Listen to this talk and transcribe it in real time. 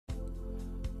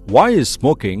Why is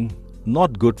smoking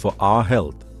not good for our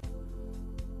health?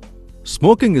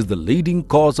 Smoking is the leading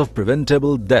cause of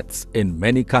preventable deaths in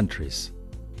many countries.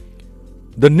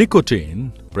 The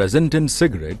nicotine present in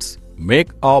cigarettes make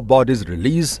our bodies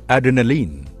release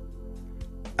adrenaline.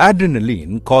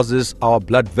 Adrenaline causes our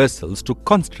blood vessels to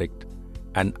constrict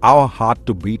and our heart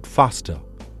to beat faster,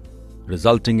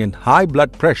 resulting in high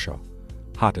blood pressure,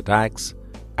 heart attacks,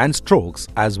 and strokes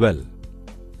as well.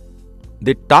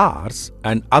 The tars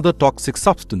and other toxic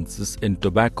substances in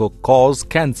tobacco cause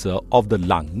cancer of the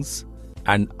lungs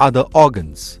and other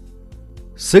organs.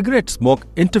 Cigarette smoke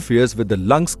interferes with the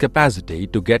lungs' capacity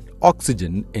to get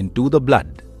oxygen into the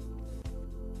blood.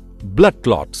 Blood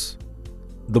clots.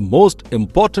 The most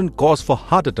important cause for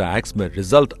heart attacks may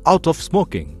result out of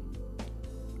smoking.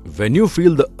 When you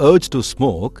feel the urge to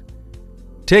smoke,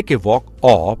 take a walk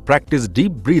or practice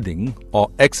deep breathing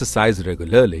or exercise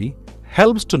regularly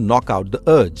helps to knock out the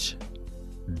urge.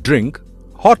 Drink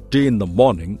hot tea in the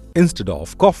morning instead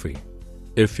of coffee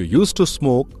if you used to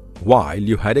smoke while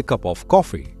you had a cup of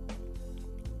coffee.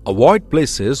 Avoid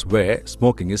places where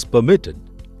smoking is permitted.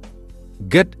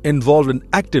 Get involved in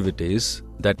activities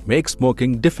that make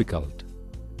smoking difficult.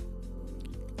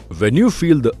 When you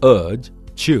feel the urge,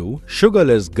 chew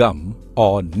sugarless gum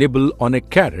or nibble on a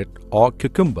carrot or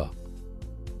cucumber.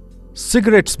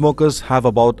 Cigarette smokers have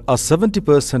about a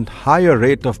 70% higher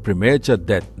rate of premature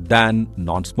death than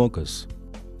non-smokers.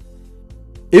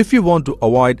 If you want to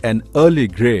avoid an early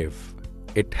grave,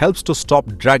 it helps to stop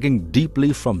dragging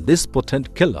deeply from this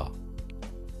potent killer.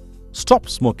 Stop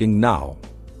smoking now.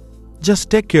 Just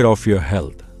take care of your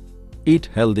health. Eat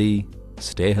healthy,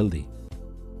 stay healthy.